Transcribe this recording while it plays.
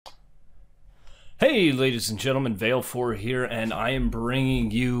Hey, ladies and gentlemen, Vale4 here, and I am bringing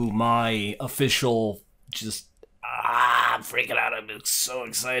you my official, I'm freaking out, I'm so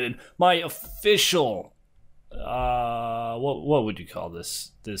excited. My official, what would you call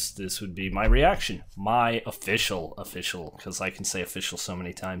this? This would be my reaction. My official, because I can say official so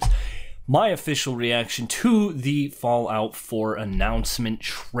many times. My official reaction to the Fallout 4 announcement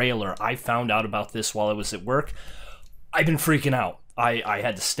trailer. I found out about this while I was at work. I've been freaking out. I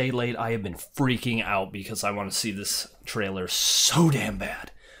had to stay late. I have been freaking out because I want to see this trailer so damn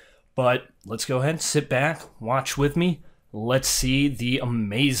bad. But let's go ahead, sit back, watch with me. Let's see the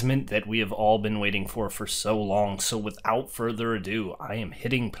amazement that we have all been waiting for so long. So without further ado, I am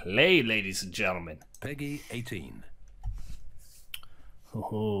hitting play, ladies and gentlemen. Peggy 18.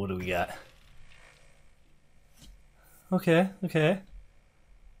 Oh, what do we got? Okay.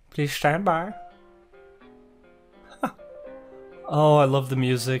 Please stand by. Oh, I love the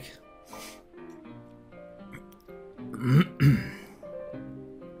music.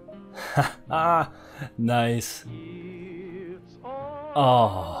 Nice.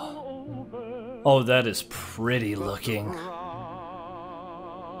 Oh, that is pretty looking.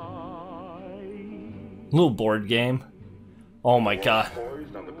 Little board game. Oh my god.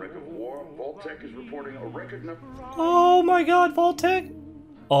 Oh my god, Vault-Tec.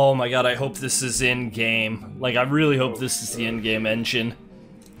 Oh my god, I hope this is in-game. Like, I really hope this is the in-game engine.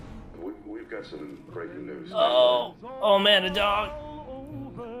 We've got some breaking news. Oh man, a dog.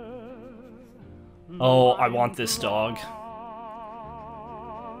 Oh, I want this dog.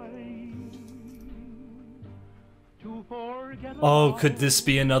 Oh, could this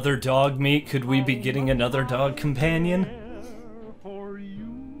be another dog meet? Could we be getting another dog companion?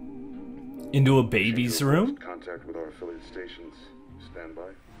 Into a baby's room? Contact with our affiliate stations. Stand by.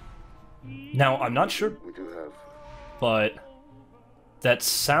 Now, I'm not sure, We do have but that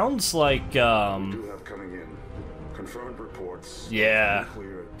sounds like, We do have coming in confirmed reports. Yeah.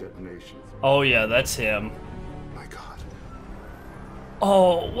 Nuclear detonation. Oh yeah, that's him. My God.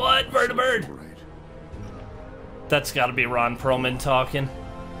 Oh, what? Bird? Right. That's gotta be Ron Perlman talking.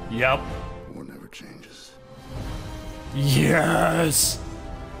 Yep. War never changes. Yes!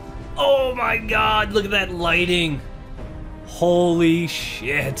 Oh my god, look at that lighting! Holy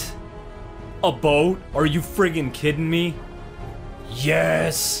shit. A boat? Are you friggin' kidding me?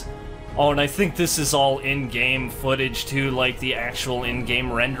 Yes! Oh, and I think this is all in-game footage too, like the actual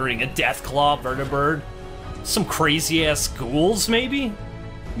in-game rendering. A Deathclaw vertibird? Some crazy-ass ghouls, maybe?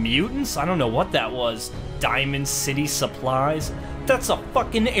 Mutants? I don't know what that was. Diamond City Supplies? That's a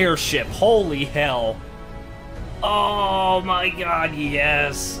fucking airship, holy hell. Oh my god,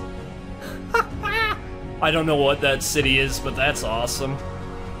 yes. I don't know what that city is, but that's awesome.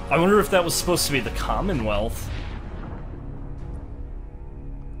 I wonder if that was supposed to be the Commonwealth.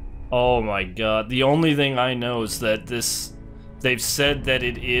 Oh my god. The only thing I know is that they've said that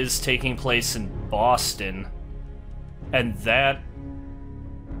it is taking place in Boston. And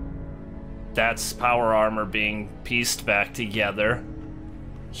that's power armor being pieced back together.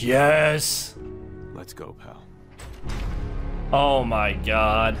 Yes! Let's go, pal. Oh my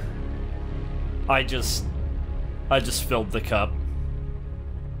god. I just filled the cup.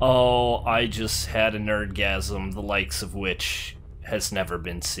 Oh, I just had an nerdgasm, the likes of which has never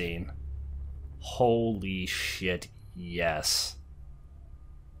been seen. Holy shit, yes.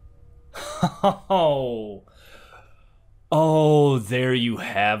 Oh, there you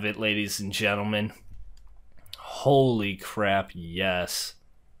have it, ladies and gentlemen. Holy crap, yes.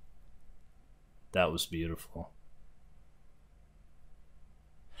 That was beautiful.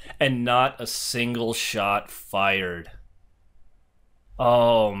 And not a single shot fired.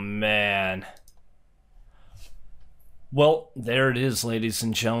 Oh, man. Well, there it is, ladies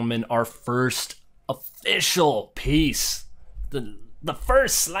and gentlemen. Our first official piece. The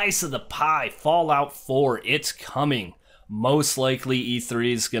first slice of the pie. Fallout 4. It's coming. Most likely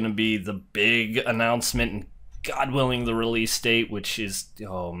E3 is going to be the big announcement. And God willing, the release date, which is...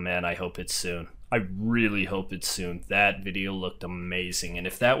 Oh, man, I hope it's soon. I really hope it's soon. That video looked amazing. And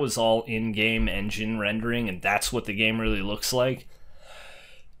if that was all in-game engine rendering and that's what the game really looks like...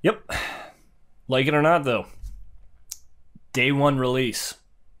 Yep. Like it or not, though. Day one release.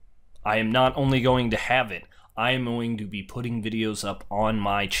 I am not only going to have it, I am going to be putting videos up on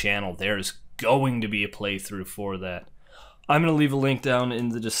my channel. There's going to be a playthrough for that. I'm going to leave a link down in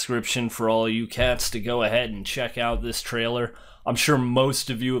the description for all you cats to go ahead and check out this trailer. I'm sure most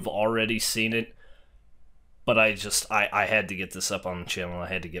of you have already seen it. But I had to get this up on the channel. I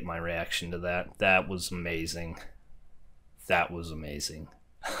had to get my reaction to that. That was amazing. That was amazing.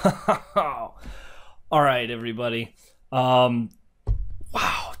 All right, everybody. Wow,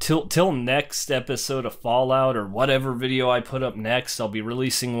 till next episode of Fallout or whatever video I put up next. I'll be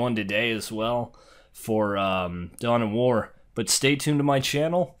releasing one today as well for Dawn of War. But stay tuned to my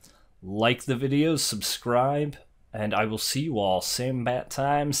channel, like the videos, subscribe, and I will see you all same bat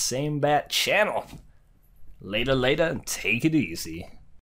time, same bat channel. Later, and take it easy.